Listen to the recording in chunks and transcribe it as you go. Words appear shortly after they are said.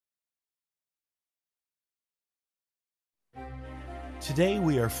Today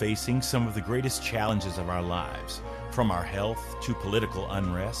we are facing some of the greatest challenges of our lives, from our health to political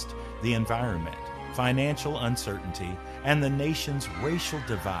unrest, the environment, financial uncertainty, and the nation's racial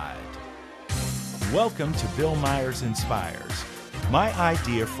divide. Welcome to Bill Myers Inspires. My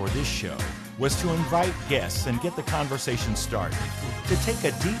idea for this show was to invite guests and get the conversation started, to take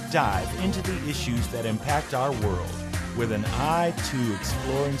a deep dive into the issues that impact our world with an eye to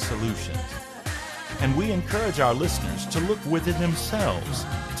exploring solutions. And we encourage our listeners to look within themselves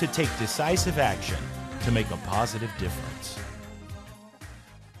to take decisive action to make a positive difference.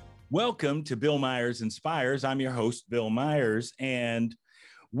 Welcome to Bill Myers Inspires. I'm your host, Bill Myers, and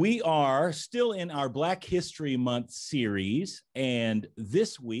we are still in our Black History Month series. And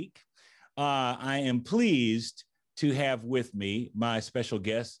this week, I am pleased to have with me my special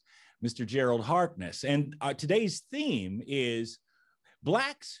guest, Mr. Jerald Harkness. And today's theme is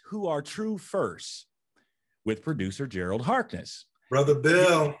Blacks Who Are True First, with producer Jerald Harkness. Brother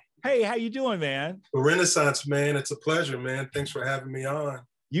Bill. Hey, how you doing, man? The Renaissance, man. It's a pleasure, man. Thanks for having me on.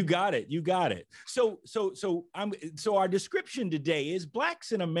 You got it. You got it. So our description today is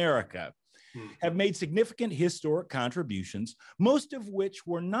Blacks in America have made significant historic contributions, most of which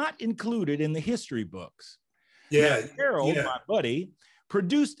were not included in the history books. Yeah. Jerald, my buddy,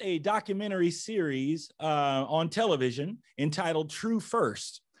 produced a documentary series on television entitled True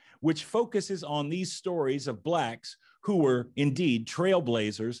First, which focuses on these stories of Blacks who were indeed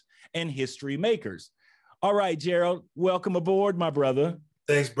trailblazers and history makers. All right, Jerald, welcome aboard, my brother.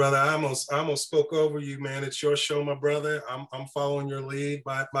 Thanks, brother. I almost spoke over you, man. It's your show, my brother. I'm following your lead.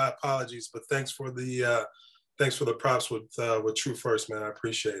 My apologies, but thanks for the props with True First, man. I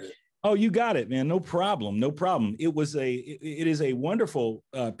appreciate it. Oh, you got it, man. No problem. No problem. It is a wonderful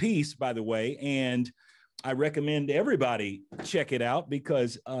piece, by the way, and I recommend everybody check it out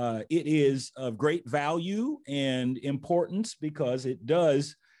because it is of great value and importance because it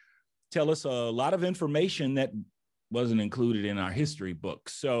does tell us a lot of information that wasn't included in our history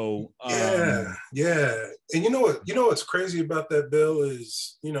books. So yeah. And you know what's crazy about that, Bill,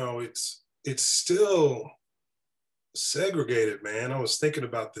 is it's still segregated, man. I was thinking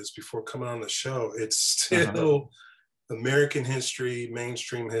about this before coming on the show. It's still American history,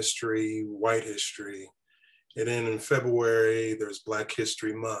 mainstream history, white history. And then in February, there's Black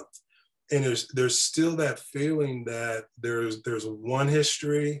History Month. And there's still that feeling that there's one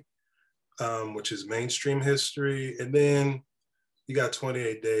history, which is mainstream history. And then you got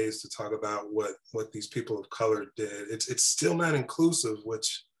 28 days to talk about what these people of color did. It's still not inclusive,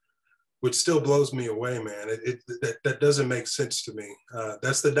 which still blows me away, man. That doesn't make sense to me.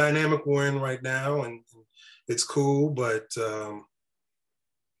 That's the dynamic we're in right now, and it's cool, but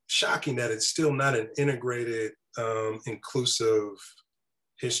shocking that it's still not an integrated, inclusive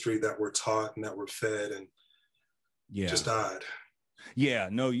history that we're taught and that we're fed, and just odd. Yeah,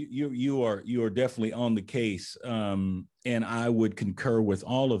 no, you are definitely on the case, and I would concur with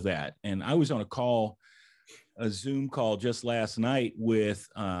all of that. And I was on a Zoom call just last night with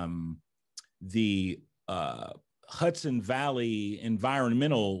the Hudson Valley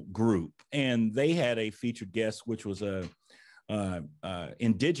Environmental Group, and they had a featured guest, which was a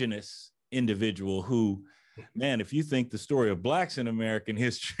indigenous individual who, man, if you think the story of Blacks in American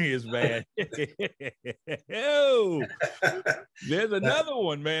history is bad, there's another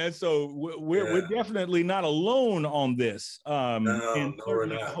one, man. So we're definitely not alone on this. And we're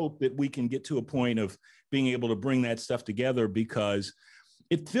not. I hope that we can get to a point of being able to bring that stuff together because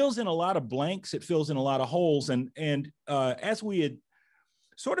it fills in a lot of blanks. It fills in a lot of holes. And as we had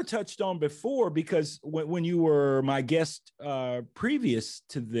sort of touched on before, because when you were my guest previous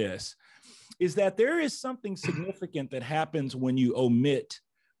to this, is that there is something significant that happens when you omit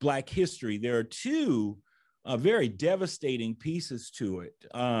Black history. There are two very devastating pieces to it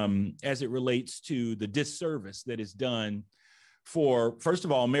as it relates to the disservice that is done for, first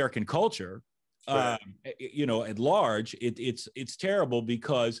of all, American culture. Right. At large, it's terrible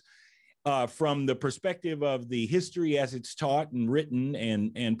because from the perspective of the history as it's taught and written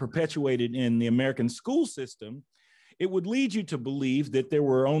and perpetuated in the American school system, it would lead you to believe that there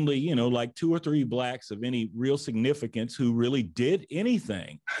were only, like 2 or 3 Blacks of any real significance who really did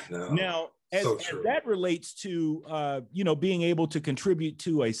anything. Now, as that relates to, being able to contribute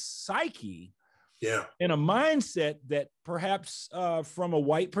to a psyche and a mindset that perhaps from a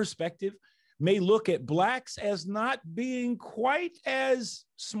white perspective may look at Blacks as not being quite as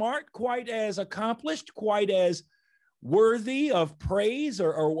smart, quite as accomplished, quite as worthy of praise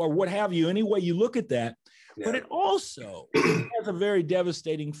or what have you, any way you look at that. Yeah. But it also has a very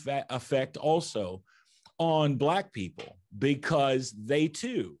devastating effect also on Black people because they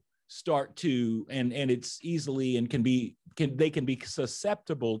too start to, and it's easily and they can be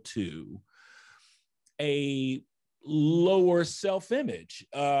susceptible to a lower self-image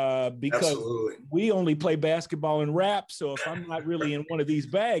because Absolutely. we only play basketball and rap. So if I'm not really in one of these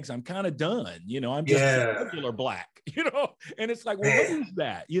bags, I'm kind of done. I'm just regular black, and it's like, well, what is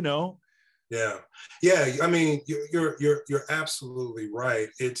that, Yeah. I mean, you're absolutely right.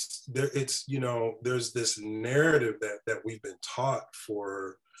 It's there's this narrative that we've been taught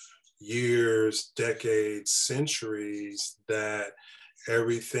for years, decades, centuries, that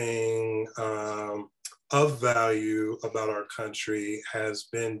everything of value about our country has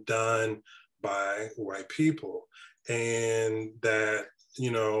been done by white people, and that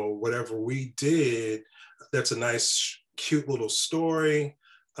whatever we did, that's a nice, cute little story.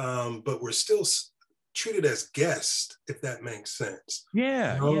 But we're still treated as guests, if that makes sense.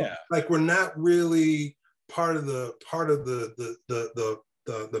 Yeah. Like we're not really part of the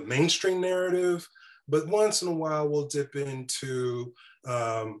mainstream narrative. But once in a while, we'll dip into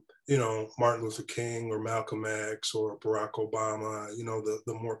Martin Luther King or Malcolm X or Barack Obama.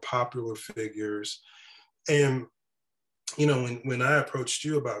 The more popular figures. And when I approached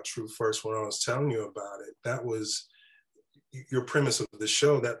you about Truth First, when I was telling you about it, that was your premise of the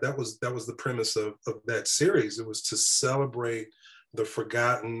show. That was the premise of that series. It was to celebrate the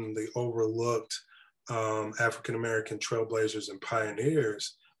forgotten, the overlooked African-American trailblazers and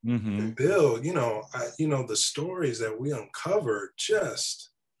pioneers. Mm-hmm. And Bill, the stories that we uncovered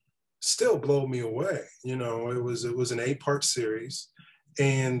just still blow me away. It was an 8-part series,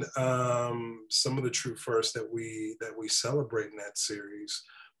 and some of the True First that we celebrate in that series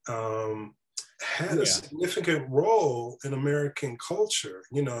had a significant role in American culture.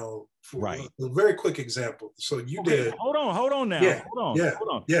 Right. A very quick example. So you did. Hold on now. Yeah. Hold on.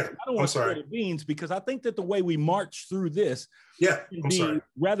 Yeah. I don't want to spill the beans, because I think that the way we march through this,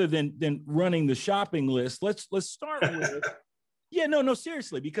 rather than running the shopping list, let's start with. No,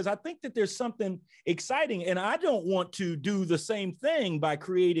 seriously, because I think that there's something exciting, and I don't want to do the same thing by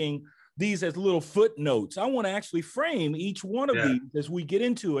creating these as little footnotes. I want to actually frame each one of these as we get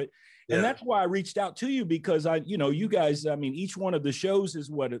into it. And that's why I reached out to you, because you guys, each one of the shows is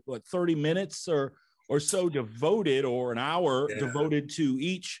what 30 minutes or so devoted, or an hour devoted to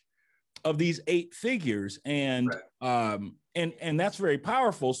each of these 8 figures. And and that's very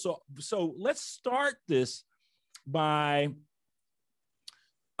powerful. So let's start this by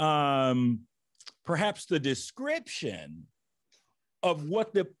perhaps the description of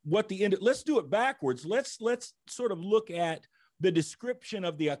what the end. Let's do it backwards. Let's sort of look at the description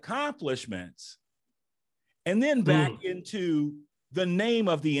of the accomplishments, and then back into the name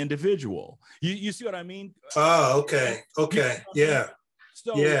of the individual. You see what I mean? Oh, okay. Yeah.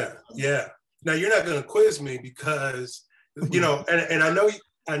 So yeah. Now you're not going to quiz me, because and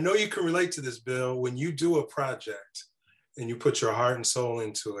I know you can relate to this, Bill. When you do a project and you put your heart and soul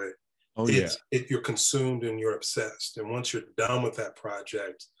into it, you're consumed and you're obsessed. And once you're done with that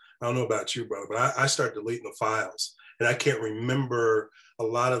project, I don't know about you, brother, but I start deleting the files. And I can't remember a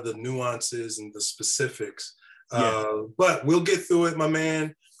lot of the nuances and the specifics. But we'll get through it, my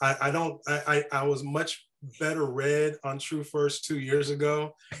man. I was much better read on True First 2 years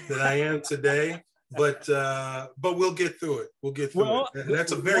ago than I am today. But we'll get through it. We'll get through it.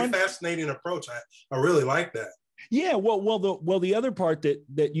 That's a very fascinating approach. I really like that. Yeah, well, the other part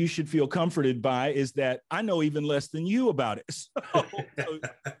that you should feel comforted by is that I know even less than you about it. So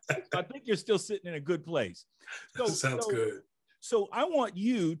I think you're still sitting in a good place. Sounds good. So I want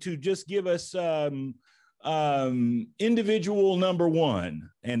you to just give us individual number 1,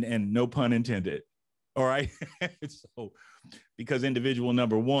 and no pun intended. All right. So because individual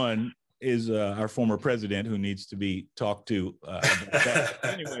number 1 is our former president, who needs to be talked to about that.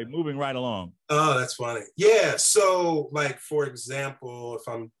 Anyway, moving right along. Oh, that's funny. Yeah. So, like, for example,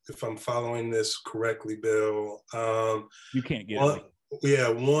 if I'm following this correctly, Bill, you can't get it.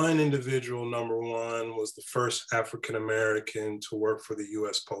 One individual, number 1, was the first African American to work for the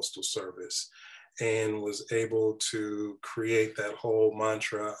U.S. Postal Service, and was able to create that whole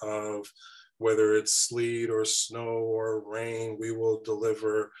mantra of, whether it's sleet or snow or rain, we will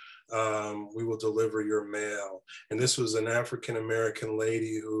deliver your mail. And this was an African-American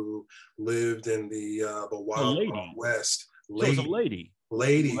lady who lived in the Wild West. Lady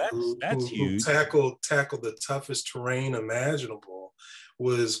Who tackled the toughest terrain imaginable,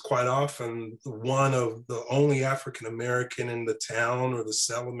 was quite often one of the only African-American in the town or the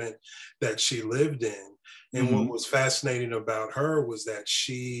settlement that she lived in. And what was fascinating about her was that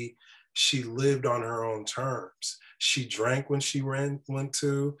she lived on her own terms. She drank when she went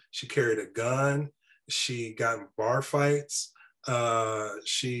to, she carried a gun, she got in bar fights.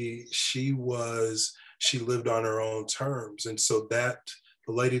 she lived on her own terms, and so that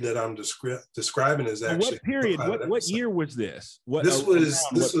the lady that I'm describing is actually what period? What year was this? This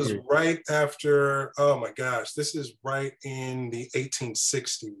was right after. Oh my gosh, this is right in the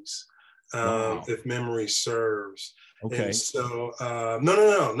 1860s, wow. if memory serves. Okay. And so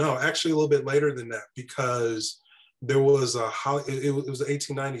no, actually a little bit later than that, because there was it was the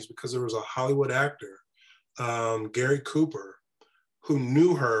 1890s, because there was a Hollywood actor, Gary Cooper, who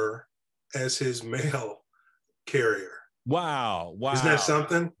knew her as his mail carrier. Wow. Isn't that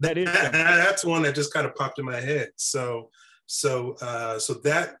something? That's one that just kind of popped in my head. So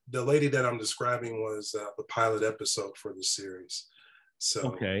that the lady that I'm describing was the pilot episode for the series. So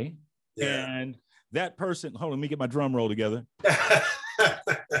okay. Yeah. And that person, hold on, let me get my drum roll together.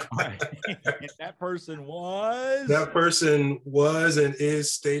 Right. That person was and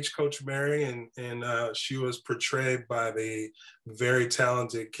is Stagecoach Mary, and she was portrayed by the very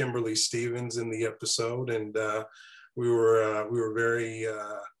talented Kimberly Stevens in the episode, and we were very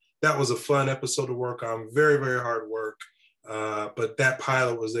that was a fun episode to work on. Very, very hard work, but that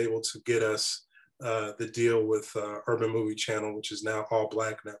pilot was able to get us the deal with Urban Movie Channel, which is now All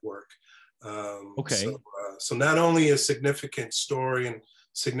Black Network. Okay. So not only a significant story and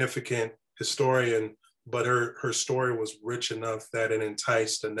significant historian, but her story was rich enough that it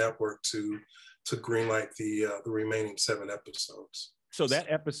enticed the network to greenlight the remaining 7 episodes. So that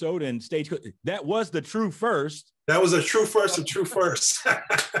episode and Stagecoach, that was the true first. That was a true first of true first.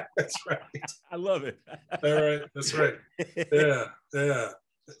 That's right. I love it. All right. That's right. Yeah.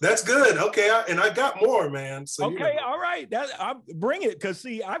 That's good. Okay, and I got more, man. So okay, all right. I bring it, because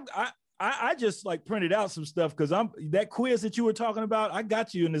see, I just like printed out some stuff, because that quiz that you were talking about. I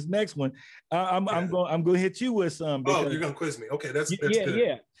got you in this next one. I'm going to hit you with some. Because, you're going to quiz me. Okay, that's good.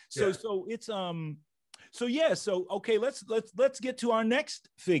 Yeah. So it's So okay, let's get to our next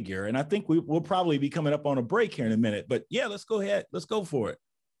figure, and I think we'll probably be coming up on a break here in a minute. But yeah, let's go ahead. Let's go for it.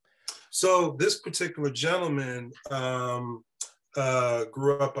 So this particular gentleman grew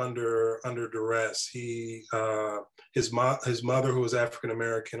up under duress. His mother, who was African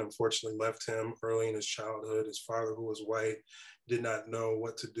American, unfortunately left him early in his childhood. His father, who was white, did not know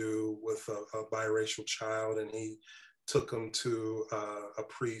what to do with a biracial child, and he took him to a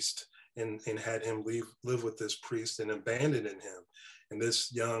priest and had him live with this priest and abandoned him. And this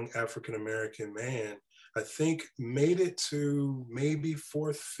young African American man, I think, made it to maybe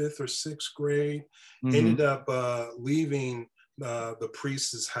 4th, 5th, or 6th grade, ended up leaving the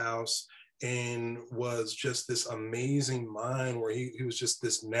priest's house, and was just this amazing mind where he was just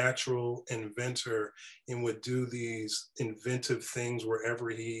this natural inventor and would do these inventive things wherever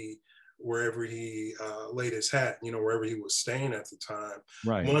he laid his hat, wherever he was staying at the time.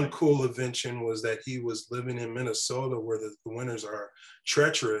 Right. One cool invention was that he was living in Minnesota, where the winters are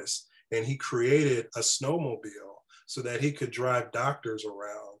treacherous, and he created a snowmobile so that he could drive doctors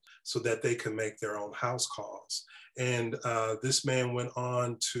around so that they could make their own house calls. And this man went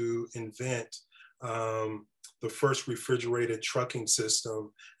on to invent the first refrigerated trucking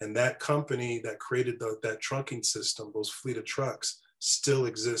system, and that company that created that trucking system, those fleet of trucks, still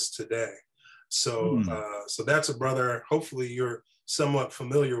exists today. So so that's a brother hopefully you're somewhat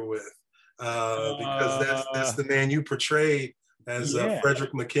familiar with, because that's the man you portrayed as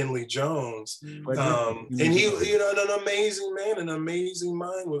Frederick McKinley Jones. And he, an amazing man, an amazing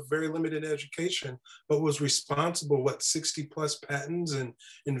mind with very limited education, but was responsible, 60 plus patents and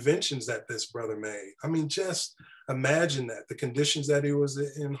inventions that this brother made. I mean, just imagine that, the conditions that he was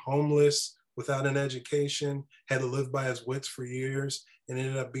in, homeless, without an education, had to live by his wits for years, and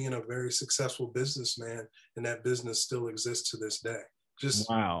ended up being a very successful businessman. And that business still exists to this day. Just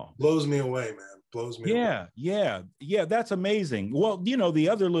blows me away, man. Blows me away. Yeah. That's amazing. Well, the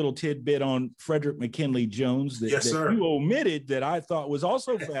other little tidbit on Frederick McKinley Jones that you omitted that I thought was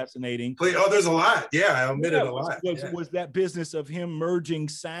also fascinating. There's a lot. Yeah, I omitted a lot. Was that business of him merging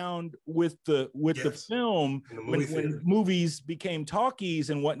sound with the film when movies became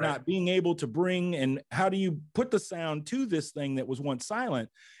talkies and whatnot, being able to bring, and how do you put the sound to this thing that was once silent?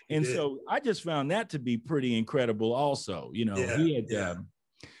 And so I just found that to be pretty incredible also. He had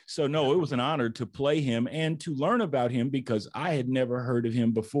so no, it was an honor to play him and to learn about him, because I had never heard of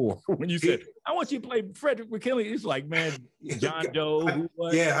him before. When you said, I want you to play Frederick McKinley, it's like, man, John Doe.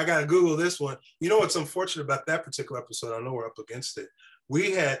 I got to Google this one. What's unfortunate about that particular episode, I know we're up against it.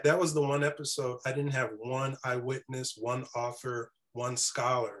 That was the one episode I didn't have one eyewitness, one author, one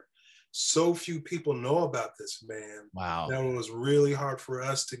scholar. So few people know about this man. Wow. That one was really hard for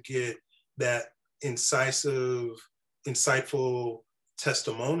us to get that insightful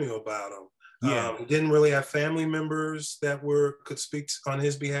testimonial about him. Yeah. He didn't really have family members that could speak on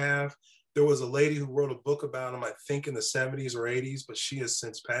his behalf. There was a lady who wrote a book about him, I think in the 70s or 80s, but she has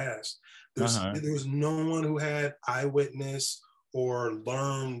since passed. There was no one who had eyewitness or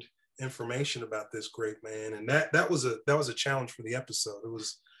learned information about this great man, and that was a challenge for the episode. It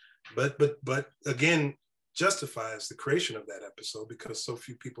was, but again, justifies the creation of that episode because so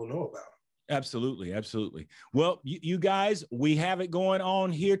few people know about him. Absolutely, absolutely. Well, you guys, we have it going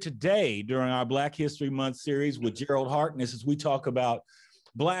on here today during our Black History Month series with Jerald Harkness as we talk about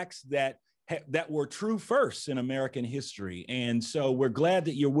Blacks that were true firsts in American history. And so we're glad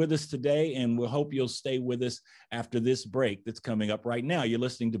that you're with us today, and we'll hope you'll stay with us after this break that's coming up right now. You're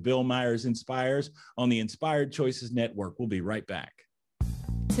listening to Bill Myers Inspires on the Inspired Choices Network. We'll be right back.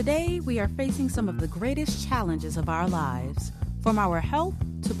 Today, we are facing some of the greatest challenges of our lives, from our health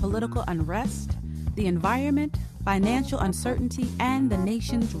to political unrest, the environment, financial uncertainty, and the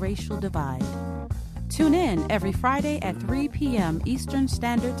nation's racial divide. Tune in every Friday at 3 p.m. Eastern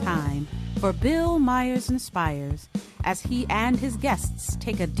Standard Time for Bill Myers Inspires, as he and his guests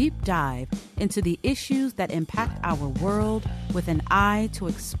take a deep dive into the issues that impact our world with an eye to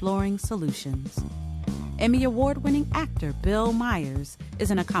exploring solutions. Emmy Award-winning actor Bill Myers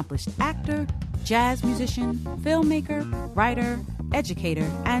is an accomplished actor, jazz musician, filmmaker, writer, educator,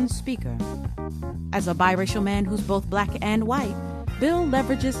 and speaker. As a biracial man who's both Black and white, Bill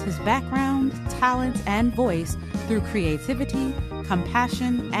leverages his background, talent, and voice through creativity,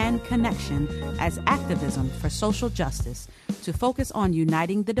 compassion, and connection as activism for social justice to focus on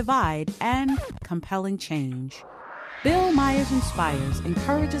uniting the divide and compelling change. Bill Myers Inspires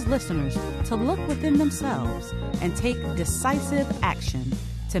encourages listeners to look within themselves and take decisive action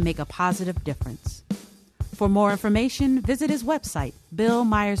to make a positive difference. For more information, visit his website,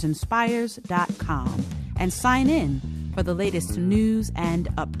 BillMyersInspires.com, and sign in for the latest news and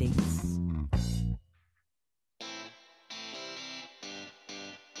updates.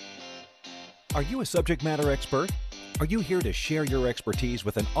 Are you a subject matter expert? Are you here to share your expertise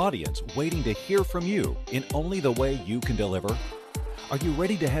with an audience waiting to hear from you in only the way you can deliver? Are you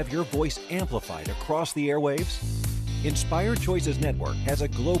ready to have your voice amplified across the airwaves? Inspired Choices Network has a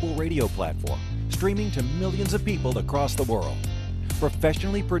global radio platform streaming to millions of people across the world.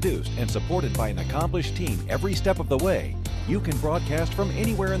 Professionally produced and supported by an accomplished team every step of the way, you can broadcast from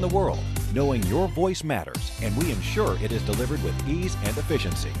anywhere in the world, knowing your voice matters, and we ensure it is delivered with ease and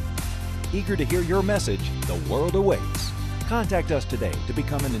efficiency. Eager to hear your message, the world awaits. Contact us today to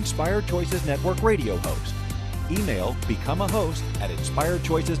become an Inspired Choices Network radio host. Email become a host at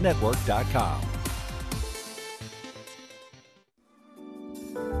inspiredchoicesnetwork.com.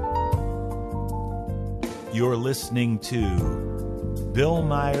 You're listening to Bill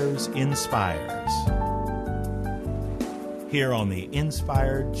Myers Inspires here on the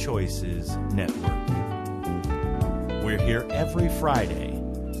Inspired Choices Network. We're here every Friday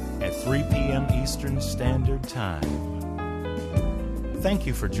at 3 p.m. Eastern Standard Time. Thank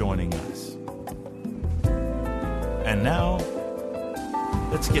you for joining us. And now,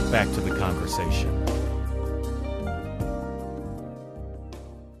 let's get back to the conversation.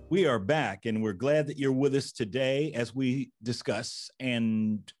 We are back, and we're glad that you're with us today as we discuss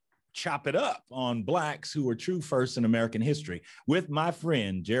and chop it up on Blacks who were true firsts in American history with my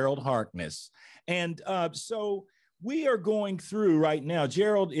friend, Jerald Harkness. And so we are going through right now.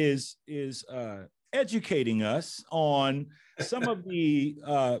 Jerald is educating us on some of the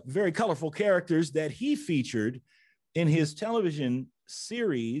very colorful characters that he featured in his television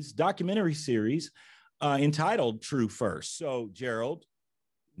series, documentary series, entitled True First. So, Jerald,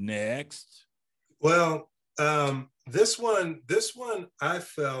 next. Well, this one I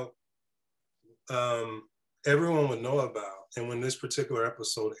felt everyone would know about. And when this particular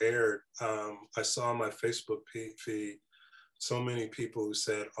episode aired, I saw on my Facebook feed so many people who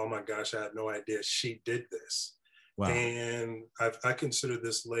said, "Oh my gosh, I had no idea she did this." Wow. And I consider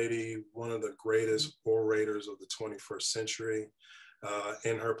this lady one of the greatest orators of the 21st century.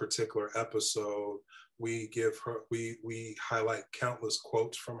 In her particular episode, we highlight countless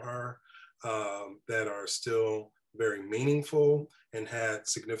quotes from her that are still very meaningful and had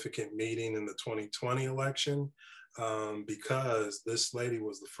significant meaning in the 2020 election. Because this lady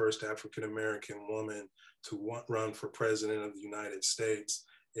was the first African-American woman to run for president of the United States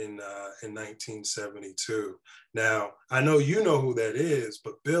in 1972. Now, I know you know who that is,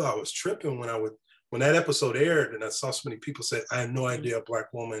 but Bill, I was tripping when that episode aired and I saw so many people say, "I had no idea a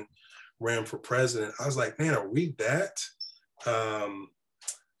Black woman ran for president." I was like, man, are we that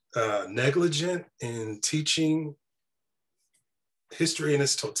negligent in teaching history in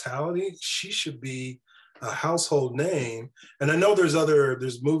its totality? She should be a household name. And I know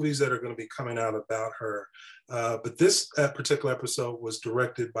there's movies that are going to be coming out about her. But this particular episode was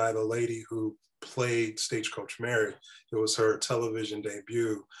directed by the lady who played Stagecoach Mary. It was her television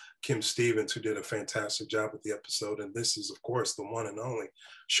debut, Kim Stevens, who did a fantastic job with the episode. And this is, of course, the one and only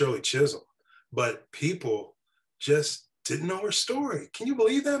Shirley Chisholm. But people just didn't know her story. Can you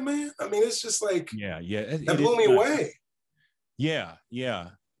believe that, man? I mean, it's just like, that blew me away. Yeah.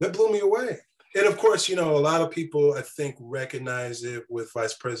 That blew me away. And of course, a lot of people, I think, recognize it with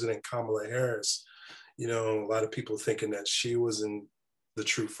Vice President Kamala Harris. A lot of people thinking that she was in the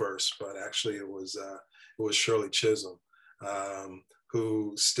true first, but actually it was Shirley Chisholm,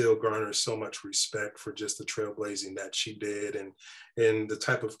 who still garners so much respect for just the trailblazing that she did and the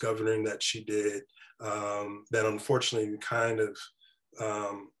type of governing that she did, that unfortunately kind of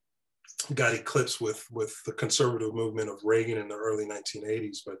got eclipsed with the conservative movement of Reagan in the early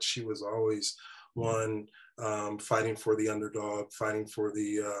 1980s. But she was always one fighting for the underdog, fighting for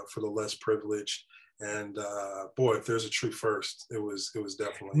the less privileged. And boy, if there's a true first, it was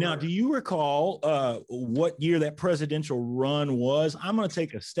definitely. Now, do you recall what year that presidential run was? I'm going to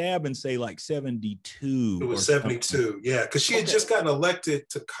take a stab and say like 72. It was 72, yeah, because she had just gotten elected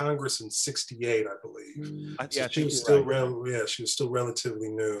to Congress in 68, I believe. So she was still she was still relatively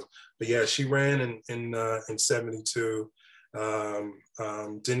new. But yeah, she ran in 72.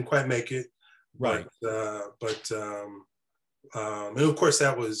 Didn't quite make it, right? But and of course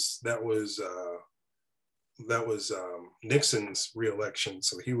that was Nixon's reelection,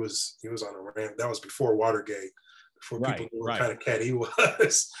 so he was on a ramp. That was before Watergate, before people knew what kind of cat he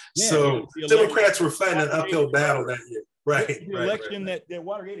was. Yeah, so Democrats were fighting an uphill battle that year, right? The election that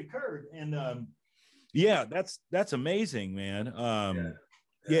Watergate occurred, and that's amazing, man.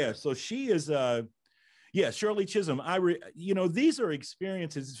 So she is, Shirley Chisholm. These are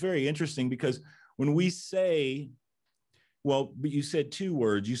experiences. It's very interesting because when we say. Well, but you said two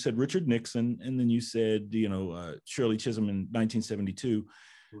words. You said Richard Nixon, and then you said, Shirley Chisholm in 1972.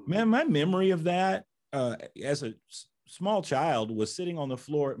 Mm-hmm. Man, my memory of that as a small child was sitting on the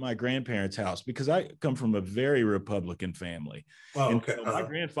floor at my grandparents' house because I come from a very Republican family. Oh, okay. So my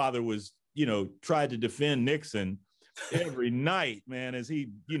grandfather was, tried to defend Nixon every night, man, as he,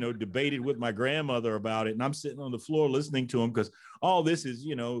 debated with my grandmother about it. And I'm sitting on the floor listening to him because all this is,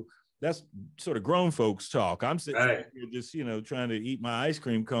 that's sort of grown folks talk. I'm sitting here just, trying to eat my ice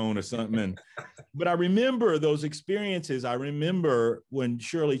cream cone or something. But I remember those experiences. I remember when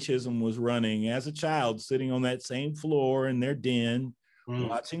Shirley Chisholm was running as a child, sitting on that same floor in their den,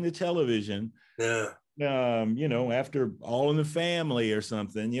 watching the television. Yeah. After All in the Family or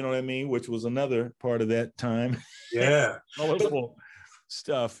something, you know what I mean? Which was another part of that time. Yeah. Colorful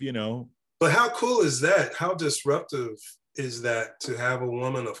stuff, But how cool is that? How disruptive is that to have a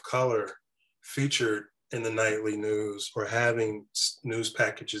woman of color featured in the nightly news or having news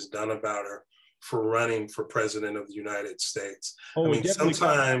packages done about her for running for president of the United States? I mean,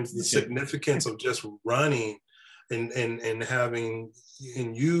 sometimes the significance of just running and having,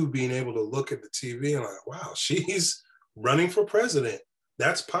 and you being able to look at the TV and like, wow, she's running for president.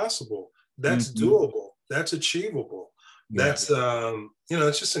 That's possible. That's doable. That's achievable. That's,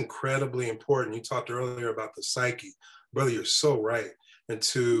 it's just incredibly important. You talked earlier about the psyche. Brother, you're so right. And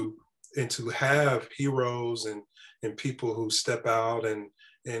to have heroes and people who step out and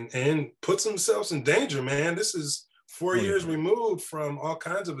put themselves in danger, man. This is 4 years removed from all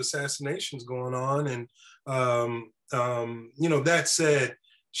kinds of assassinations going on. And that said,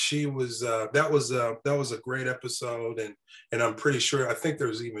 she was that was a great episode, and I'm pretty sure, I think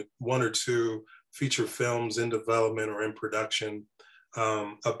there's even one or two feature films in development or in production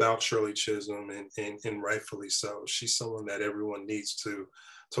about Shirley Chisholm, and rightfully so. She's someone that everyone needs to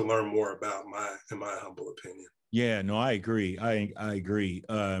learn more about, in my humble opinion. Yeah, no, I agree. I agree.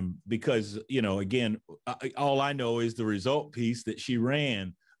 Because, again, all I know is the result piece that she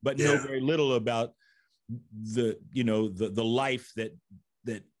ran, but know very little about the life that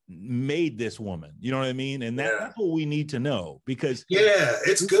made this woman, you know what I mean? And that's what we need to know, because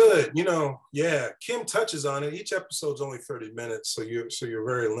it's good. Kim touches on it. Each episode's only 30 minutes, so you're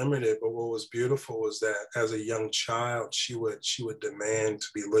very limited. But what was beautiful was that as a young child, she would demand to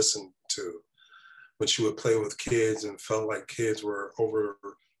be listened to. When she would play with kids and felt like kids were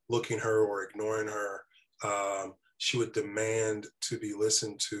overlooking her or ignoring her, she would demand to be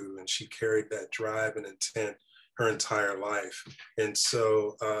listened to, and she carried that drive and intent her entire life. And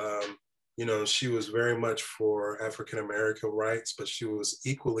so, she was very much for African-American rights, but she was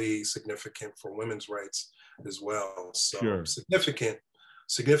equally significant for women's rights as well. So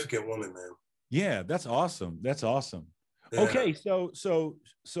significant woman, man. Yeah, that's awesome. That's awesome. Yeah. Okay, so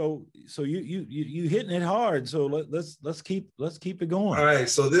you hitting it hard. So let's keep it going. All right,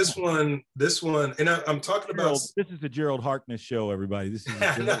 so this one, and I'm talking about. This is the Jerald Harkness show, everybody. This is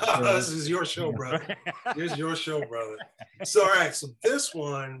no, this is your show, brother. Here's your show, brother. So all right, so this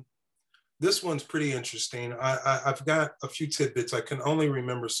one's pretty interesting. I've got a few tidbits. I can only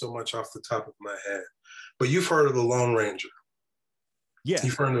remember so much off the top of my head, but you've heard of the Lone Ranger. Yeah,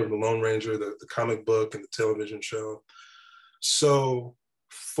 you've heard of the Lone Ranger, the comic book and the television show. So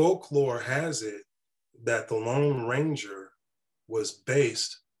folklore has it that the Lone Ranger was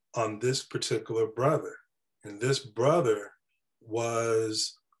based on this particular brother. And this brother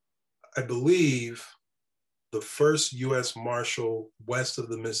was, I believe, the first U.S. Marshal west of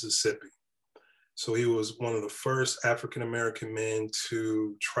the Mississippi. So he was one of the first African-American men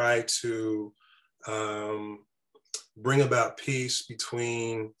to try to bring about peace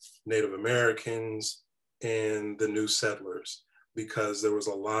between Native Americans and the new settlers, because there was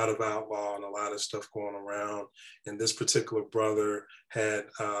a lot of outlaw and a lot of stuff going around. And this particular brother had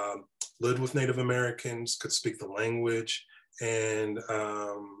lived with Native Americans, could speak the language, and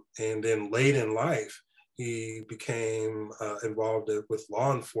then late in life, he became involved with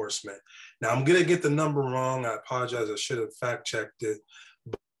law enforcement. Now, I'm gonna get the number wrong. I apologize, I should have fact-checked it.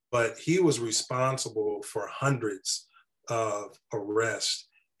 But he was responsible for hundreds of arrests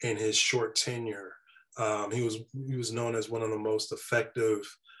in his short tenure. He was known as one of the most effective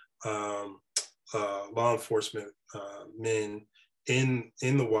law enforcement men in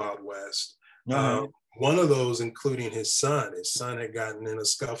the Wild West. Uh-huh. One of those, including his son. His son had gotten in a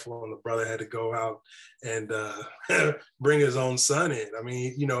scuffle, and the brother had to go out and bring his own son in. I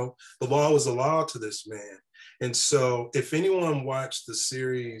mean, you know, the law was the law to this man. And so, if anyone watched the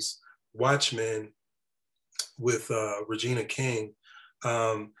series Watchmen with Regina King,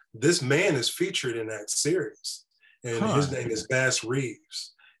 this man is featured in that series, and his name is Bass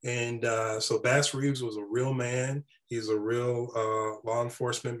Reeves. And so Bass Reeves was a real man. He's a real law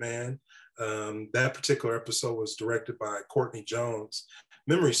enforcement man. That particular episode was directed by Courtney Jones.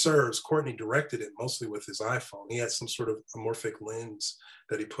 Memory serves, Courtney directed it mostly with his iPhone. He had some sort of amorphic lens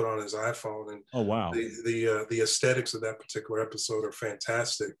that he put on his iPhone. And oh, wow. The aesthetics of that particular episode are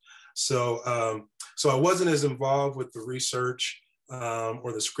fantastic. So, so I wasn't as involved with the research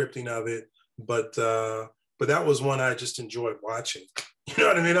or the scripting of it, but that was one I just enjoyed watching. You know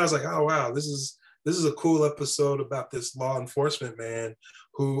what I mean? I was like, oh wow, this is a cool episode about this law enforcement man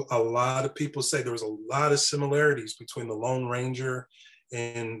who a lot of people say there was a lot of similarities between the Lone Ranger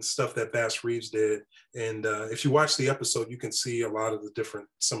and stuff that Bass Reeves did. And if you watch the episode, you can see a lot of the different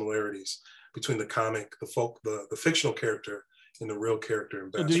similarities between the comic, the fictional character and the real character.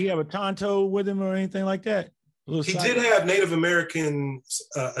 So did he have a Tonto with him or anything like that? He did have Native Americans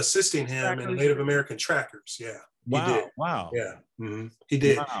assisting him and Native American trackers. Yeah. Wow. He did. Wow. Yeah. Mm-hmm. He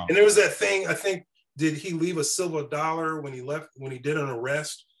did. Wow. And there was that thing, I think, did he leave a silver dollar when he left, when he did an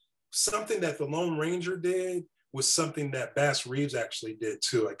arrest? Something that the Lone Ranger did was something that Bass Reeves actually did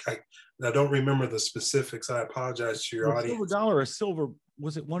too. I don't remember the specifics. I apologize to your audience. Silver dollar or silver,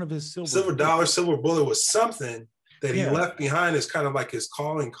 was it one of his silver? Silver dollar, silver bullet was something that he left behind as kind of like his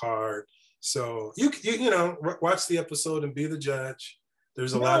calling card. So you know, watch the episode and be the judge.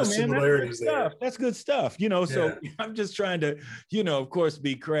 There's a lot of similarities there. That's good stuff, you know. So I'm just trying to, you know, of course,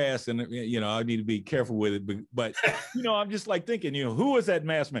 be crass, and you know, I need to be careful with it. But you know, I'm just like thinking, you know, who was that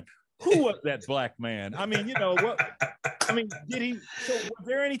masked man? Who was that black man? I mean, you know, what? I mean, did he? So was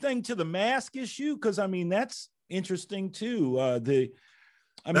there anything to the mask issue? Because I mean, that's interesting too.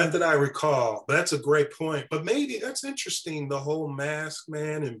 Not that I recall. That's a great point. But maybe that's interesting. The whole masked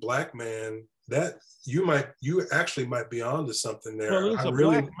man and black man. That you actually might be onto something there. Well, it's a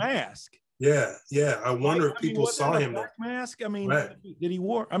black mask. Yeah. I wonder if people saw him. Black mask. I mean, did he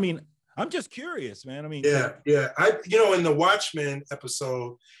wear? I mean, I'm just curious, man. I mean, yeah. You know, in the Watchmen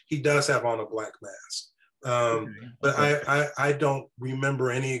episode, he does have on a black mask. But I don't remember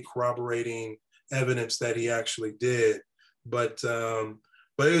any corroborating evidence that he actually did. But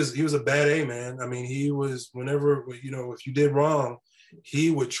he was a bad A man. I mean, he was, whenever, you know, if you did wrong,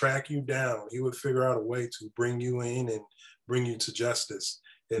 he would track you down. He would figure out a way to bring you in and bring you to justice.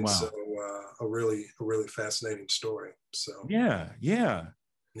 And so a really fascinating story. So yeah.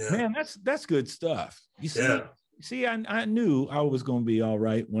 Man, that's good stuff. You see, I knew I was going to be all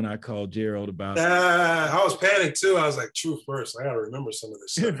right when I called Jerald about it. I was panicked too. I was like, truth first. I got to remember some of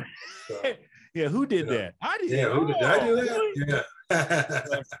this stuff. So, yeah, who did that? I did. Yeah, who did I do that? Really? Yeah.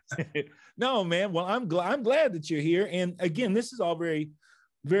 No, man. Well, I'm glad that you're here. And again, this is all very,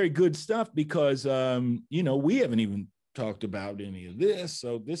 very good stuff because you know, we haven't even talked about any of this.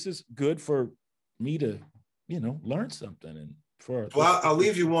 So this is good for me to learn something. And I'll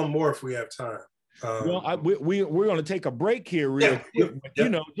leave you one more if we have time. We're going to take a break here real quick.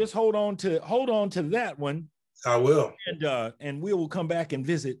 But, just hold on to that one. I will. And we will come back and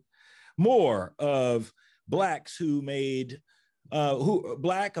visit more of Blacks who made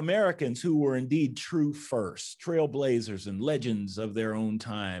Black Americans who were indeed true first, trailblazers and legends of their own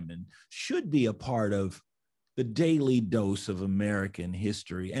time, and should be a part of the daily dose of American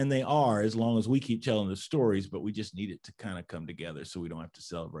history. And they are, as long as we keep telling the stories, but we just need it to kind of come together so we don't have to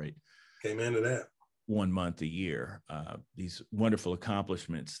celebrate. Amen to that. 1 month a year, these wonderful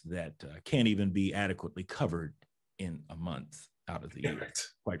accomplishments that can't even be adequately covered in a month out of the year,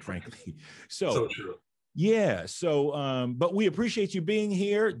 quite frankly. So true. Yeah. So, but we appreciate you being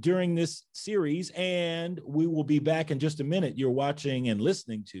here during this series, and we will be back in just a minute. You're watching and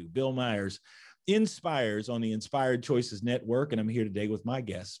listening to Bill Myers Inspires on the Inspired Choices Network, and I'm here today with my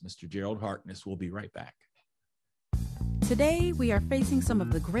guest, Mr. Jerald Harkness. We'll be right back. Today, we are facing some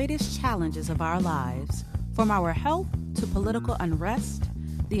of the greatest challenges of our lives, from our health to political unrest,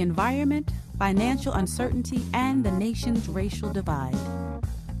 the environment, financial uncertainty, and the nation's racial divide.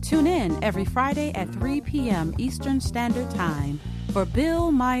 Tune in every Friday at 3 p.m. Eastern Standard Time for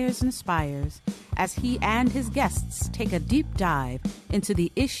Bill Myers Inspires, as he and his guests take a deep dive into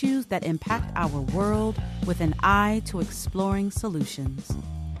the issues that impact our world with an eye to exploring solutions.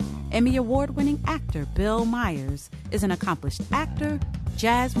 Emmy Award-winning actor Bill Myers is an accomplished actor,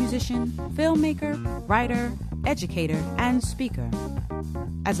 jazz musician, filmmaker, writer, educator, and speaker.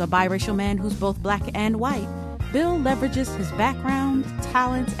 As a biracial man who's both Black and white, Bill leverages his background,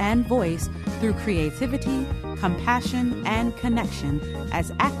 talents, and voice through creativity, compassion, and connection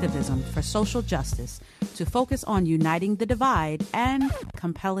as activism for social justice to focus on uniting the divide and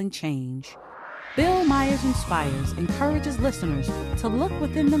compelling change. Bill Myers Inspires encourages listeners to look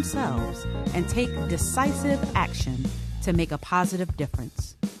within themselves and take decisive action to make a positive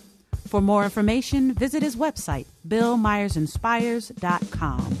difference. For more information, visit his website,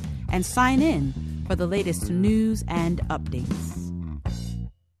 BillMyersInspires.com, and sign in for the latest news and updates.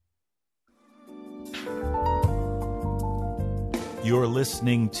 You're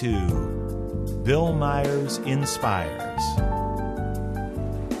listening to Bill Myers Inspires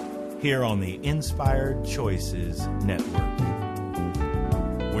here on the Inspired Choices Network.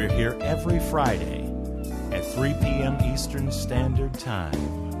 We're here every Friday at 3 p.m. Eastern Standard Time.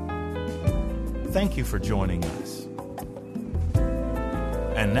 Thank you for joining us.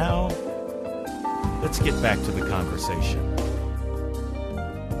 And now, let's get back to the conversation.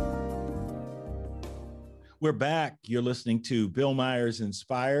 We're back. You're listening to Bill Myers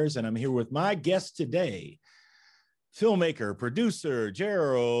Inspires, and I'm here with my guest today, filmmaker, producer,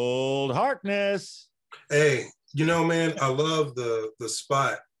 Jerald Harkness. Hey, man, I love the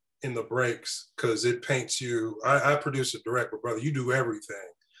spot in the breaks because it paints you. I produce and direct, but brother, you do everything.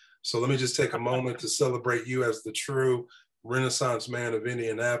 So let me just take a moment to celebrate you as the true Renaissance man of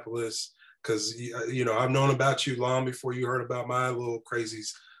Indianapolis, because, I've known about you long before you heard about my little crazy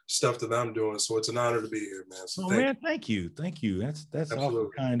stuff that I'm doing. So it's an honor to be here, man. So thank you. That's awful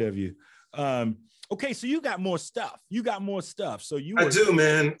kind of you. Okay, so you got more stuff. So I do,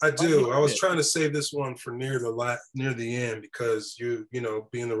 man. I do. I was trying to save this one for near the end because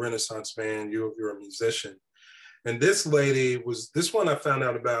being the Renaissance man, you're a musician. And this one I found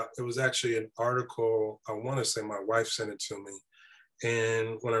out about. It was actually an article. I want to say my wife sent it to me.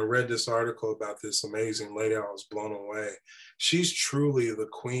 And when I read this article about this amazing lady, I was blown away. She's truly the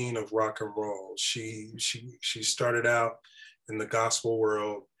queen of rock and roll. She started out in the gospel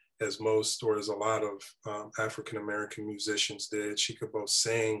world as a lot of African-American musicians did. She could both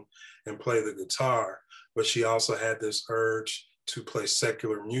sing and play the guitar, but she also had this urge to play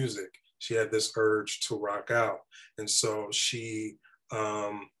secular music. She had this urge to rock out. And so she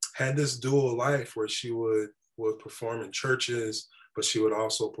had this dual life where she would perform in churches, but she would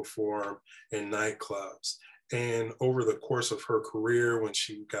also perform in nightclubs. And over the course of her career, when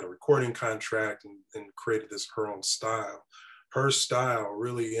she got a recording contract and created her own style, her style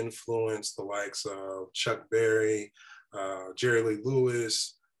really influenced the likes of Chuck Berry, Jerry Lee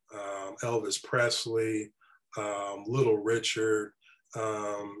Lewis, Elvis Presley, Little Richard,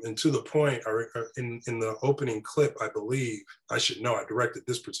 and to the point, in the opening clip, I believe, I should know, I directed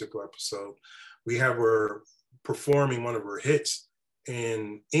this particular episode, we have her performing one of her hits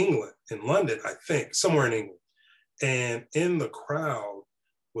in England, in London, I think, somewhere in England. And in the crowd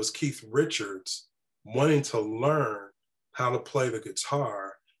was Keith Richards wanting to learn how to play the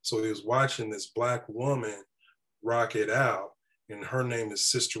guitar. So he was watching this Black woman rock it out, and her name is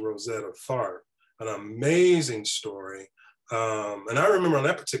Sister Rosetta Tharpe. An amazing story. And I remember on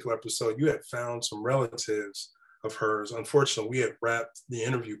that particular episode, you had found some relatives of hers. Unfortunately, we had wrapped the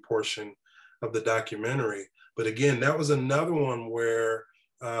interview portion of the documentary. But again, that was another one where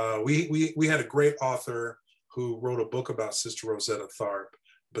we had a great author who wrote a book about Sister Rosetta Tharpe,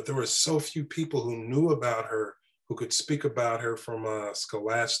 but there were so few people who knew about her, who could speak about her from a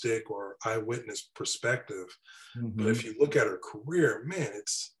scholastic or eyewitness perspective. But if you look at her career, man,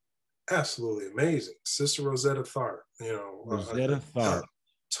 it's absolutely amazing. Sister Rosetta Tharpe, Rosetta Tharpe.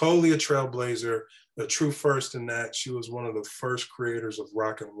 Totally a trailblazer, a true first in that she was one of the first creators of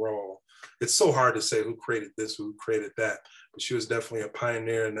rock and roll. It's so hard to say who created this, who created that, but she was definitely a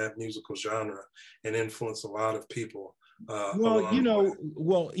pioneer in that musical genre and influenced a lot of people. While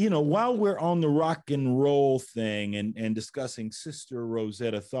we're on the rock and roll thing and discussing Sister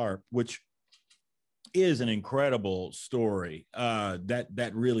Rosetta Tharpe, which is an incredible story,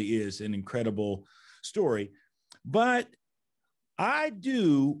 that really is an incredible story, but I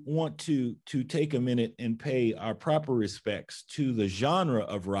do want to take a minute and pay our proper respects to the genre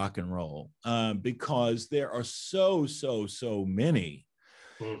of rock and roll, because there are so many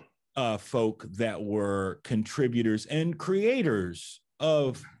folk that were contributors and creators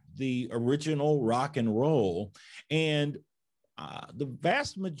of the original rock and roll, and the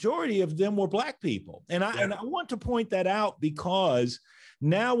vast majority of them were Black people. And I want to point that out because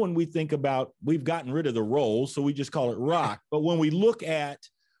now when we think about, we've gotten rid of the roll, so we just call it rock. But when we look at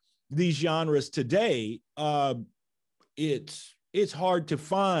these genres today, it's hard to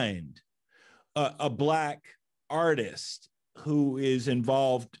find a Black artist who is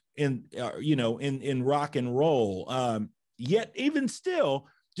involved in rock and roll. Yet even still,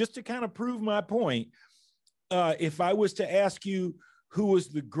 just to kind of prove my point, if I was to ask you who was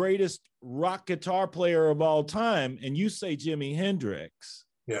the greatest rock guitar player of all time, and you say Jimi Hendrix,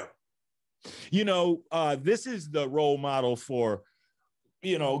 this is the role model for,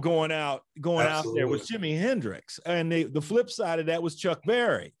 going out there with Jimi Hendrix. And the flip side of that was Chuck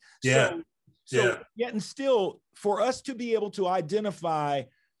Berry. So yet and still, for us to be able to identify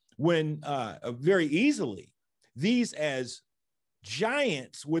very easily these as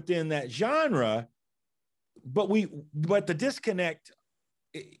giants within that genre, but the disconnect.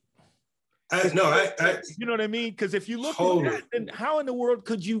 You know what I mean? Because if you look at that, then how in the world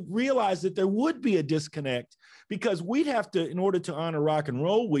could you realize that there would be a disconnect? Because we'd have to, in order to honor rock and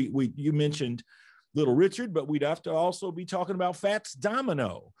roll, you mentioned Little Richard, but we'd have to also be talking about Fats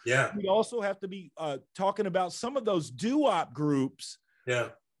Domino. Yeah. We'd also have to be talking about some of those doo-wop groups. Yeah.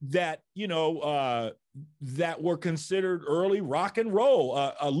 That that were considered early rock and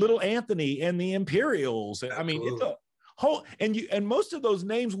roll, Little Anthony and the Imperials. Absolutely. I mean, it's a whole, and most of those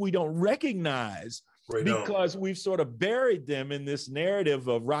names we don't recognize because we've sort of buried them in this narrative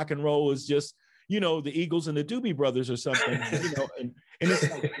of rock and roll is just, the Eagles and the Doobie Brothers or something, and it's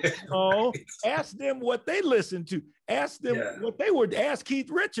like, ask them what they listened to, ask them what they were, ask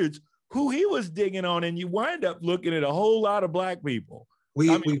Keith Richards who he was digging on, and you wind up looking at a whole lot of Black people.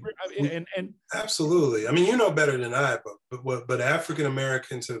 Absolutely. I mean, you know better than I, but African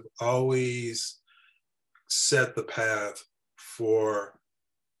Americans have always set the path for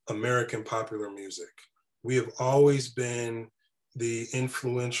American popular music. We have always been the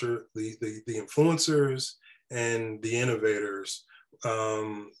influencers and the innovators,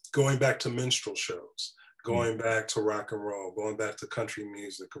 going back to minstrel shows, going back to rock and roll, going back to country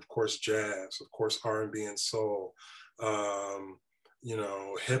music, of course, jazz, of course, R&B and soul,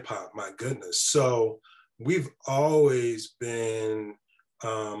 hip hop, my goodness. So we've always been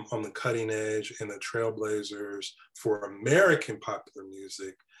on the cutting edge and the trailblazers for American popular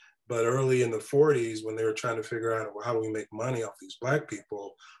music. But early in the 40s, when they were trying to figure out, well, how do we make money off these Black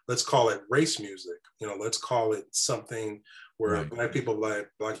people? Let's call it race music. Let's call it something where Black people like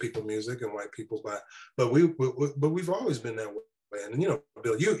Black people music and white people buy. But we've always been that way. And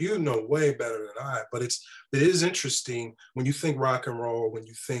Bill, you know way better than I. But it is interesting when you think rock and roll, when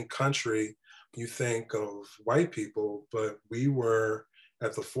you think country, you think of white people, but we were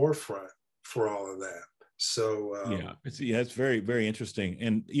at the forefront for all of that. So it's very, very interesting.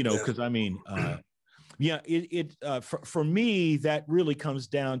 And because I mean, for me, that really comes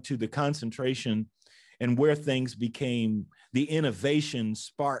down to the concentration and where things became, the innovation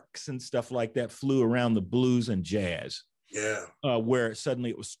sparks and stuff like that flew around the blues and jazz. Where suddenly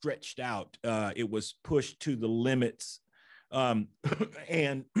it was stretched out, it was pushed to the limits,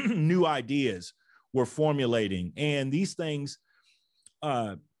 and new ideas were formulating, and these things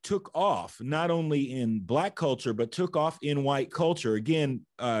took off not only in Black culture but took off in white culture. Again,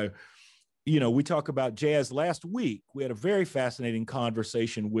 we talk about jazz. Last week we had a very fascinating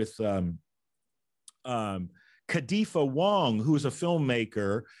conversation with Khadifa Wong, who's a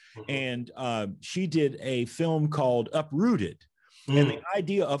filmmaker, and she did a film called Uprooted. And the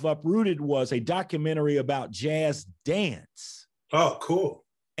idea of Uprooted was a documentary about jazz dance. Oh, cool.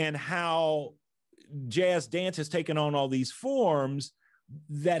 And how jazz dance has taken on all these forms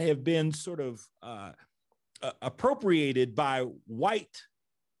that have been sort of appropriated by white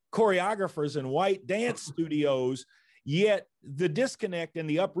choreographers and white dance studios. Yet the disconnect and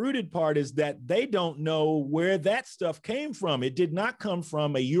the uprooted part is that they don't know where that stuff came from. It did not come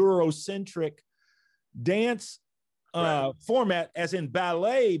from a Eurocentric dance format, as in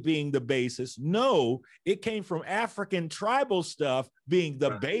ballet being the basis. No, it came from African tribal stuff being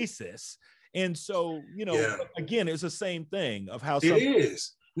the basis. And so, you know, again, it's the same thing of how it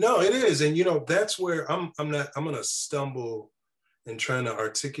is. No, it is. And, you know, that's where I'm going to stumble in trying to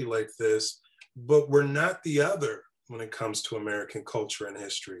articulate this, but we're not the other when it comes to American culture and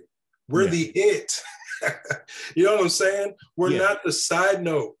history. We're the it. You know what I'm saying? We're not the side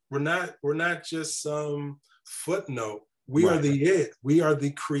note. We're not just some footnote. We are the it. We are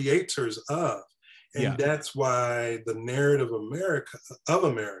the creators of. And that's why the narrative of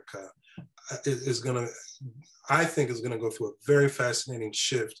America is going to, I think, is going to go through a very fascinating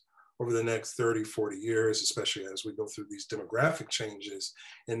shift over the next 30, 40 years, especially as we go through these demographic changes,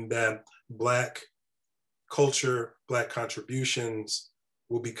 and that Black culture, Black contributions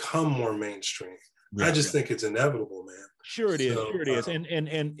will become more mainstream. I just think it's inevitable, man. Sure it is. Sure it is. And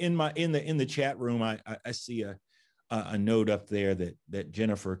in the chat room, I see a note up there that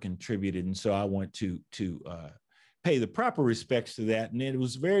Jennifer contributed, and so I want to pay the proper respects to that. And it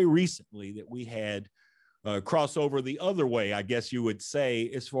was very recently that we had crossover the other way, I guess you would say,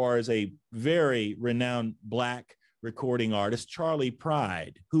 as far as a very renowned Black recording artist, Charlie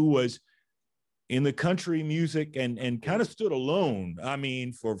Pride, who was in the country music and kind of stood alone. I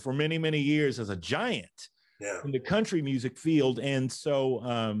mean, for many, many years as a giant in the country music field. And so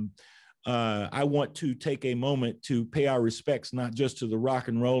I want to take a moment to pay our respects, not just to the rock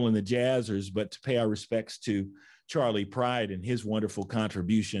and roll and the jazzers, but to pay our respects to Charlie Pride and his wonderful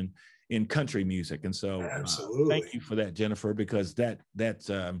contribution in country music. And so thank you for that, Jennifer, because that's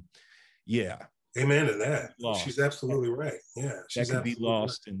amen to that. Lost. She's absolutely right. Yeah. That could be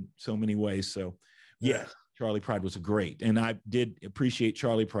lost in so many ways. So Charlie Pride was great. And I did appreciate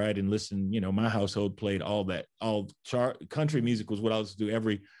Charlie Pride and listen, you know, my household played all country music was what I was to do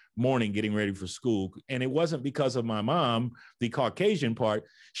every morning getting ready for school. And it wasn't because of my mom, the Caucasian part.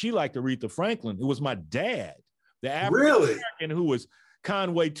 She liked Aretha Franklin. It was my dad, the African American who was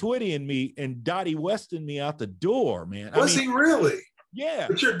Conway Twitty and me and Dottie Weston me out the door, man. Was he really? Yeah.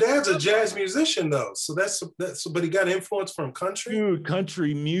 But your dad's a jazz musician though. So that's but he got influence from country? Dude,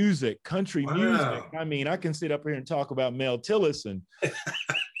 country music. I mean, I can sit up here and talk about Mel Tillis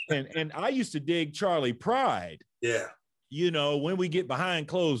and I used to dig Charlie Pride. Yeah. You know, when we get behind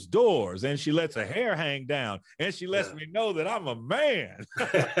closed doors and she lets her hair hang down and she lets me know that I'm a man.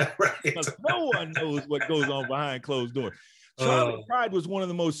 Because no one knows what goes on behind closed doors. Charlie Pride was one of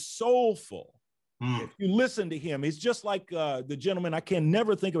the most soulful. If you listen to him, he's just like the gentleman, I can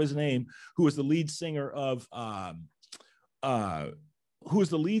never think of his name, who is the lead singer of Blood,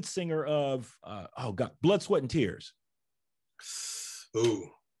 Sweat, and Tears. Ooh.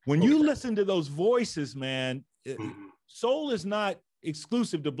 When you listen to those voices, man, soul is not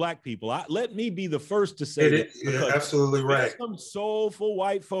exclusive to Black people. Let me be the first to say that. You're absolutely right. Some soulful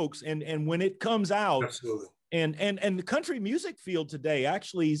white folks, and when it comes out, absolutely. And the country music field today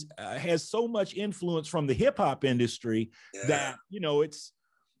actually has so much influence from the hip hop industry that, you know, it's,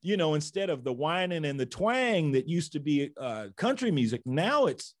 you know, instead of the whining and the twang that used to be country music, now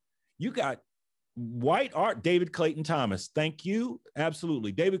you got white art. David Clayton Thomas. Thank you.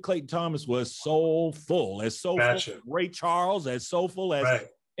 Absolutely. David Clayton Thomas was soulful, as soulful. Ray Charles, as soulful as,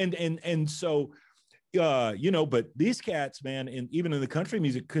 and so, you know, but these cats, man, and even in the country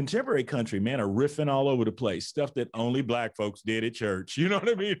music, contemporary country, man, are riffing all over the place, stuff that only Black folks did at church. You know what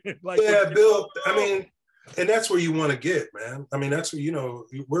I mean? Like, Bill, I mean, and that's where you want to get, man. I mean, that's where, you know,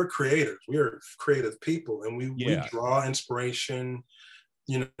 we're creators. We're creative people, and we draw inspiration.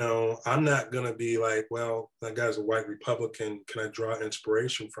 You know, I'm not going to be like, well, that guy's a white Republican. Can I draw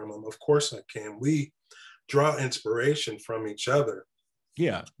inspiration from him? Of course I can. We draw inspiration from each other.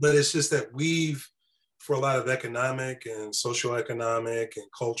 Yeah. But it's just that for a lot of economic and socioeconomic and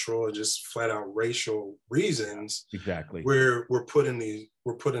cultural and just flat out racial reasons, exactly, we're put in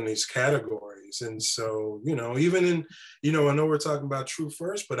these categories. And so, you know, even in, you know, I know we're talking about True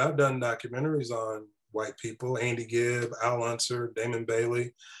First, but I've done documentaries on white people, Andy Gibb, Al Unser, Damon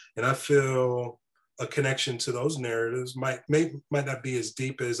Bailey, and I feel a connection to those narratives might not be as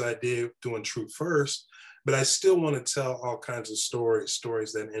deep as I did doing True First, but I still want to tell all kinds of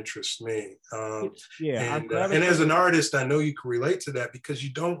stories that interest me. And as an artist, I know you can relate to that, because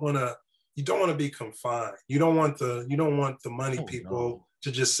you don't want to be confined. You don't want the money people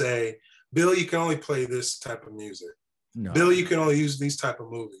to just say, Bill, you can only play this type of music. No. Bill, you can only use these type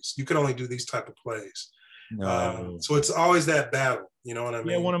of movies. You can only do these type of plays. No. So it's always that battle. You know what I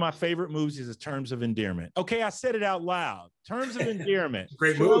mean? Yeah, one of my favorite movies is Terms of Endearment. Okay, I said it out loud. Terms of Endearment.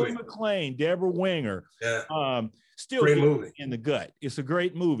 Great movie. McClane, Deborah Winger. Yeah. Still great movie. In the gut. It's a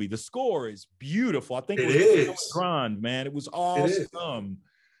great movie. The score is beautiful. I think it is Grand, man. It was awesome.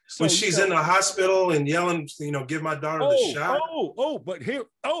 So, when she's in the hospital and yelling, give my daughter the shot.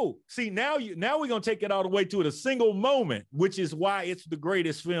 See, now we're gonna take it all the way to a single moment, which is why it's the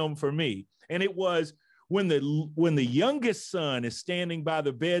greatest film for me. And it was when the youngest son is standing by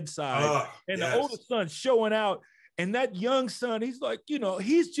the bedside and the oldest son showing out, and that young son, he's like,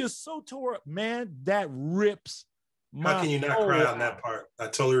 he's just so tore up, man. That rips. How can you not cry on that part? I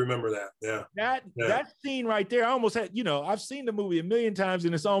totally remember that. Yeah. That scene right there, I almost had, I've seen the movie a million times,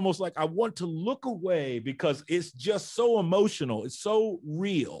 and it's almost like I want to look away because it's just so emotional. It's so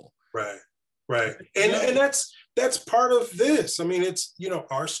real. Right. And that's part of this. I mean, it's,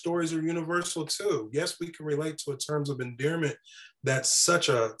 our stories are universal too. Yes, we can relate to Terms of Endearment. That's such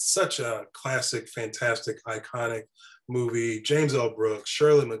a classic, fantastic, iconic movie. James L. Brooks,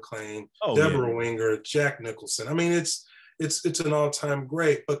 Shirley MacLaine, Deborah Winger, Jack Nicholson. I mean, it's an all-time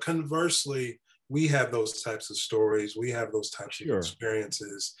great. But conversely, we have those types of stories. We have those types of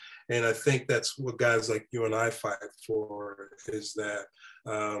experiences. And I think that's what guys like you and I fight for, is that,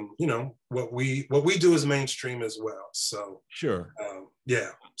 what we do is mainstream as well. So sure.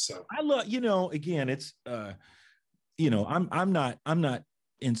 So I love, again, it's, I'm not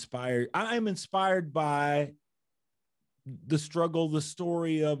inspired. I'm inspired by the struggle, the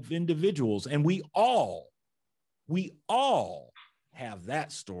story of individuals. And we all have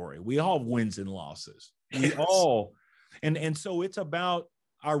that story. We all have wins and losses. We all, and so it's about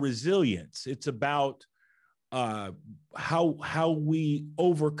our resilience. It's about how we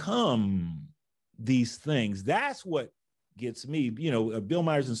overcome these things. That's what gets me. Bill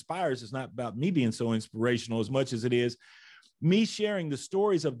Myers Inspires is not about me being so inspirational as much as it is me sharing the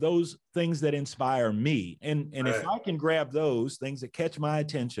stories of those things that inspire me. And if I can grab those things that catch my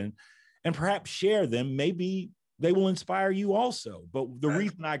attention and perhaps share them, maybe they will inspire you also. But the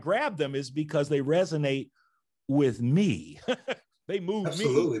reason I grab them is because they resonate with me. They move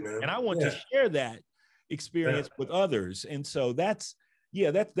me, man. And I want to share that experience with others. And so that's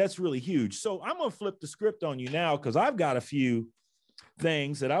really huge. So I'm going to flip the script on you now, because I've got a few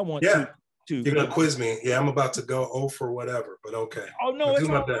things that I want to. You're going to quiz me. Yeah, I'm about to go 0 for whatever, but okay. Oh, no, it's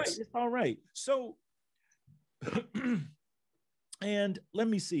all right. It's all right. So, and let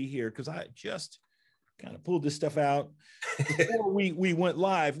me see here, because I just kind of pulled this stuff out before we went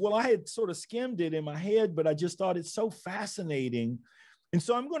live. Well, I had sort of skimmed it in my head, but I just thought it's so fascinating. And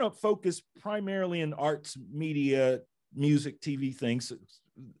so I'm going to focus primarily in arts, media, music, TV things,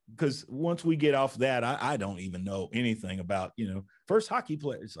 because once we get off that, I don't even know anything about, first hockey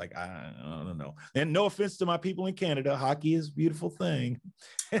player. It's like, I don't know. And no offense to my people in Canada, hockey is a beautiful thing.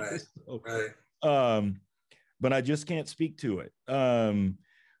 But I just can't speak to it.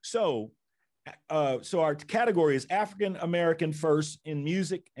 So our category is African American first in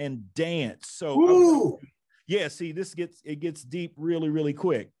music and dance. So see, it gets deep really, really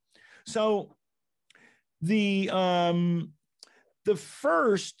quick. So the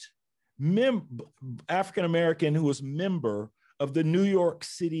first African American who was member of the New York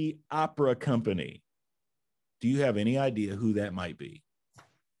City Opera Company. Do you have any idea who that might be?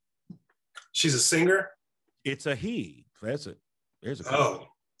 She's a singer? It's a he. There's a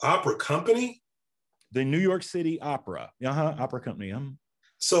Opera Company? The New York City Opera. Opera Company.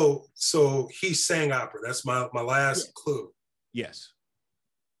 So he sang opera. That's my last clue. Yes.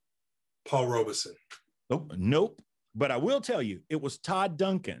 Paul Robeson. Nope. But I will tell you, it was Todd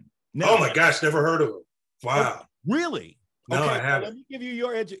Duncan. Now, oh my gosh, never heard of him. Wow. Really? No, I haven't.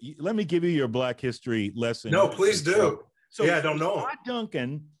 Let me give you your Black history lesson. No, please do. So I don't know. Todd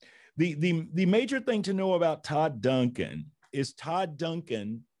Duncan, the major thing to know about Todd Duncan is Todd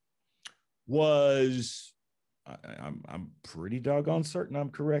Duncan was, I'm pretty doggone certain I'm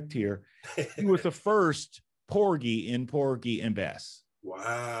correct here. He was the first Porgy in Porgy and Bess.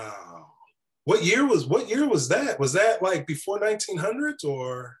 Wow. What year was that? Was that like before 1900s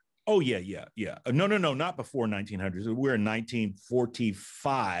or? Oh, yeah. No, not before 1900s. We're in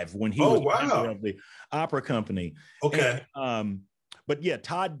 1945 when he was member of the opera company. Okay. And, but yeah,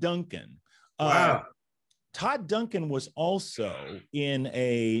 Todd Duncan. Wow. Todd Duncan was also in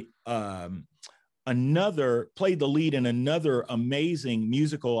a played the lead in another amazing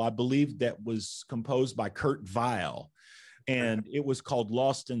musical, I believe, that was composed by Kurt Weill, and it was called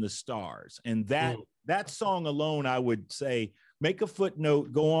Lost in the Stars. And that song alone, I would say, make a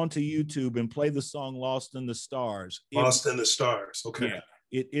footnote, go on to YouTube and play the song Lost in the Stars. Lost in the Stars. Okay. Yeah.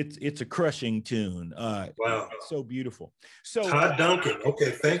 It's a crushing tune. Wow. It's so beautiful. So Todd Duncan.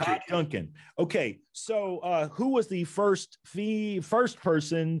 Okay, thank you. Todd Duncan. Okay, so who was the first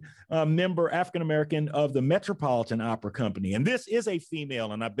person member African-American of the Metropolitan Opera Company? And this is a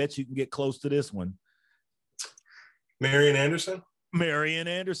female, and I bet you can get close to this one. Marian Anderson? Marian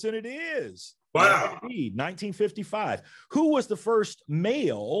Anderson it is. Wow. 1955. Who was the first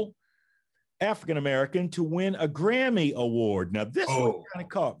male African-American to win a Grammy Award? Now, this one kind of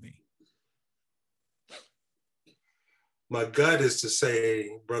caught me. My gut is to say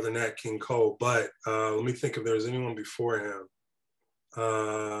Brother Nat King Cole, but let me think if there's anyone before him.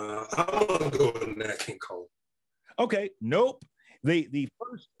 I'm going to go with Nat King Cole. Okay, nope. The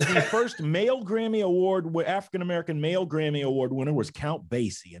first male Grammy Award, African-American male Grammy Award winner was Count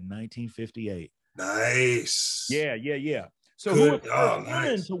Basie in 1958. Nice. Yeah. So who was the first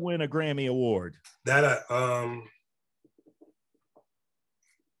woman to win a Grammy Award? That I'm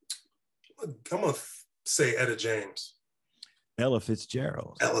gonna say Etta James. Ella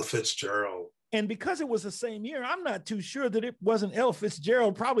Fitzgerald. Ella Fitzgerald. And because it was the same year, I'm not too sure that it wasn't Ella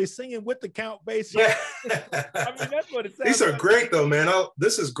Fitzgerald probably singing with the Count Basie. Yeah. I mean, that's what it sounds These are like. great though, man.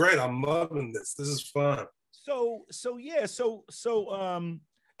 This is great. I'm loving this. This is fun. So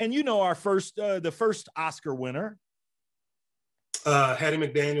and you know our the first Oscar winner. Hattie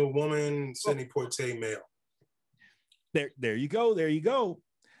McDaniel, woman, Sidney Poitier, male. There you go.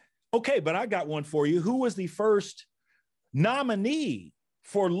 Okay, but I got one for you. Who was the first nominee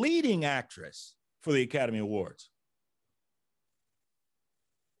for leading actress for the Academy Awards?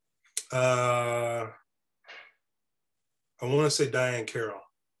 I want to say Diane Carroll.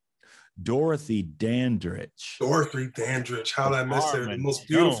 Dorothy Dandridge. Dorothy Dandridge. How did I miss her? The most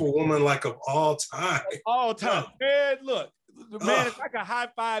beautiful woman like of all time. All time. Man, look. Man, if I could high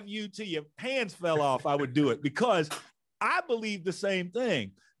five you till your hands fell off, I would do it, because I believe the same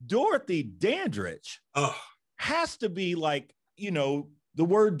thing. Dorothy Dandridge has to be like, the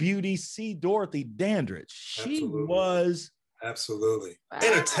word beauty, see Dorothy Dandridge. She was. Absolutely.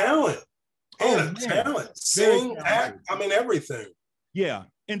 And a talent. Talent. Sing, act, everything. Yeah.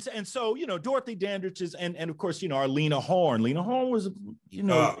 And so, Dorothy Dandridge is, and of course, our Lena Horne. Lena Horne was,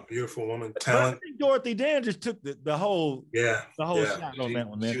 beautiful woman, talent. I think Dorothy Dandridge took the whole shot on that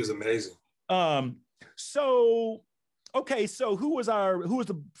one, man. She was amazing. So who was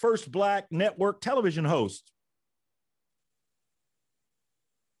the first Black network television host?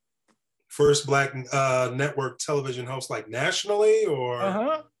 First Black network television host, like nationally,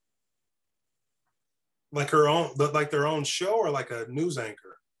 or like their own show, or like a news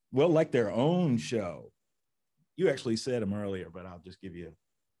anchor? Well, like their own show. You actually said him earlier, but I'll just give you.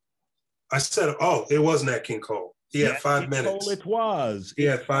 I said, it was Nat King Cole. He had 5 minutes. It was. He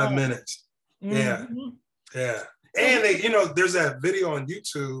had 5 minutes. Mm-hmm. Yeah. And they, there's that video on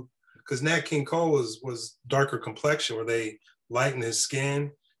YouTube, because Nat King Cole was darker complexion, where they lighten his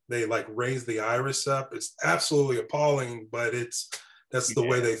skin. They like raise the iris up. It's absolutely appalling, but that's the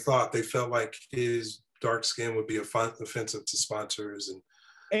way they thought. They felt like his dark skin would be offensive to sponsors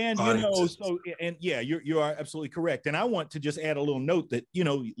and audiences. You are absolutely correct. And I want to just add a little note that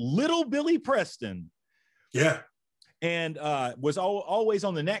little Billy Preston, and was always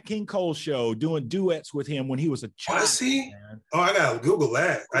on the Nat King Cole show doing duets with him when he was a child. Was he? Man. Oh, I gotta Google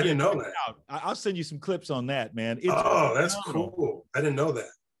that. I didn't know that. I'll send you some clips on that, man. That's cool. I didn't know that.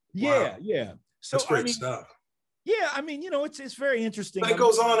 Yeah. So that's great stuff. Yeah, it's very interesting. But it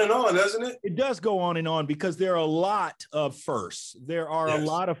goes on and on, doesn't it? It does go on and on, because there are a lot of firsts. There are a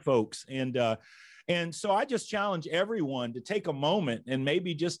lot of folks, and so I just challenge everyone to take a moment and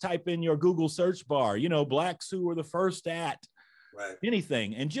maybe just type in your Google search bar, Blacks who were the first at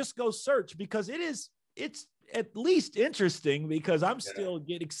anything, and just go search, because it's at least interesting, because I'm still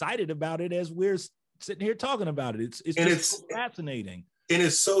get excited about it as we're sitting here talking about it. It's so fascinating. And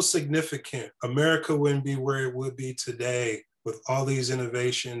it's so significant. America wouldn't be where it would be today with all these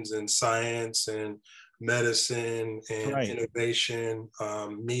innovations in science and medicine and innovation,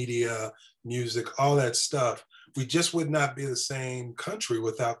 media, music, all that stuff. We just would not be the same country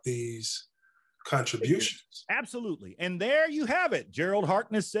without these contributions. Absolutely. And there you have it. Jerald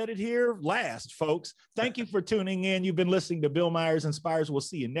Harkness said it here last, folks. Thank you for tuning in. You've been listening to Bill Myers Inspires. We'll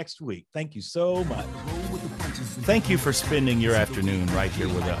see you next week. Thank you so much. Thank you for spending your afternoon right here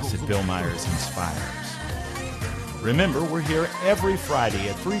with us at Bill Myers Inspires. Remember, we're here every Friday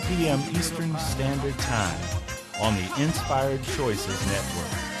at 3 p.m. Eastern Standard Time on the Inspired Choices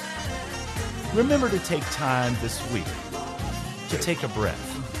Network. Remember to take time this week to take a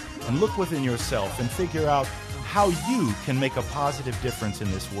breath and look within yourself and figure out how you can make a positive difference in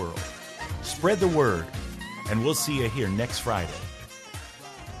this world. Spread the word, and we'll see you here next Friday.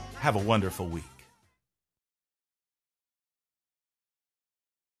 Have a wonderful week.